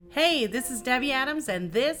Hey, this is Debbie Adams,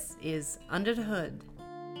 and this is Under the Hood.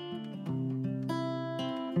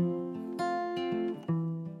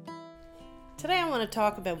 Today I want to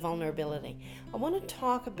talk about vulnerability. I want to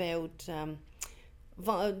talk about,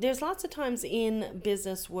 there's lots of times in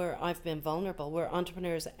business where I've been vulnerable, where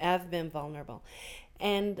entrepreneurs have been vulnerable.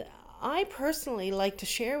 And I personally like to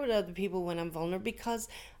share with other people when I'm vulnerable because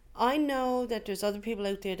I know that there's other people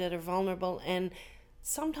out there that are vulnerable, and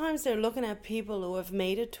sometimes they're looking at people who have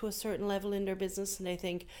made it to a certain level in their business and they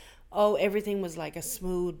think, oh, everything was like a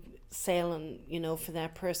smooth sailing, for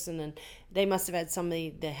that person, and they must have had somebody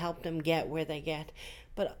to help them get where they get.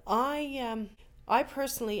 But I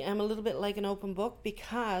personally am a little bit like an open book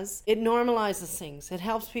because it normalizes things. It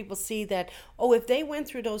helps people see that, oh, if they went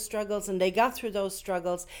through those struggles and they got through those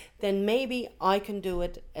struggles, then maybe I can do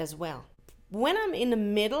it as well. When I'm in the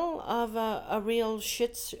middle of a real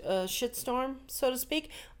shitstorm, so to speak,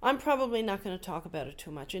 I'm probably not going to talk about it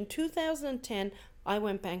too much. In 2010, I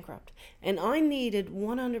went bankrupt, and I needed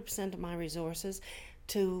 100% of my resources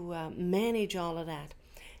to manage all of that.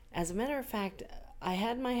 As a matter of fact, I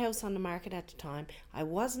had my house on the market at the time. I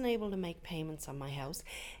wasn't able to make payments on my house,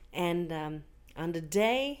 and on the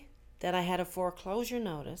day that I had a foreclosure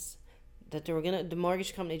notice, that the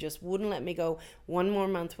mortgage company just wouldn't let me go one more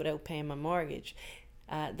month without paying my mortgage.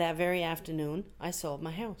 That very afternoon, I sold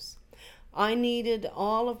my house. I needed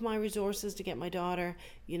all of my resources to get my daughter,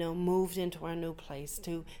 moved into our new place,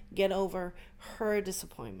 to get over her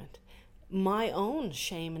disappointment, my own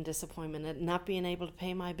shame and disappointment at not being able to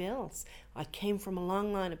pay my bills. I came from a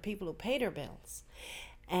long line of people who paid their bills.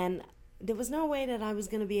 And there was no way that I was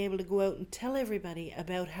going to be able to go out and tell everybody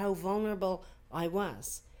about how vulnerable I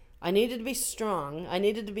was. I needed to be strong. I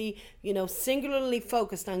needed to be, singularly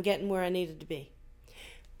focused on getting where I needed to be.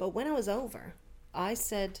 But when I was over, I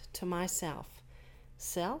said to myself,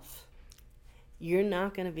 self, you're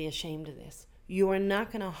not going to be ashamed of this. You are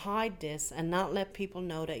not going to hide this and not let people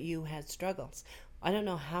know that you had struggles. I don't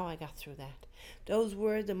know how I got through that. Those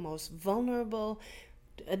were the most vulnerable,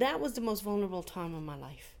 that was the most vulnerable time of my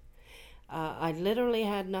life. I literally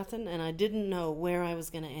had nothing and I didn't know where I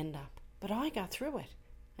was going to end up. But I got through it.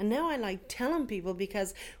 And now I like telling people,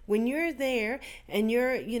 because when you're there and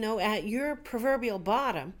you're, at your proverbial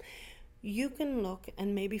bottom, you can look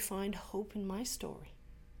and maybe find hope in my story.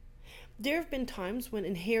 There have been times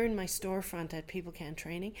when here in my storefront at PeopleCan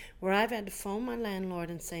training where I've had to phone my landlord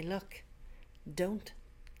and say, look, don't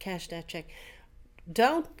cash that check.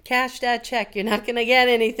 Don't cash that check. You're not going to get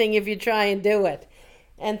anything if you try and do it.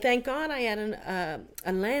 And thank God I had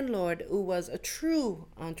a landlord who was a true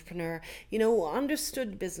entrepreneur, who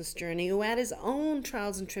understood the business journey, who had his own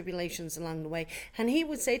trials and tribulations along the way. And he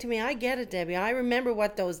would say to me, I get it, Debbie. I remember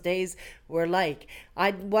what those days were like.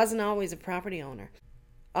 I wasn't always a property owner.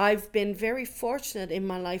 I've been very fortunate in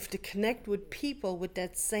my life to connect with people with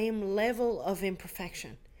that same level of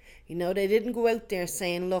imperfection. They didn't go out there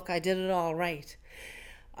saying, look, I did it all right.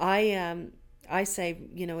 I say,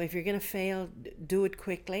 if you're going to fail, do it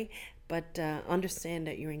quickly, but understand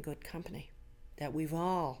that you're in good company, that we've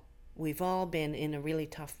all been in a really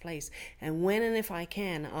tough place. And when and if I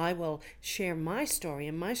can, I will share my story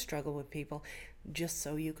and my struggle with people just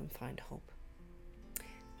so you can find hope.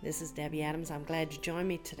 This is Debbie Adams. I'm glad you joined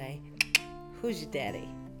me today. Who's your daddy?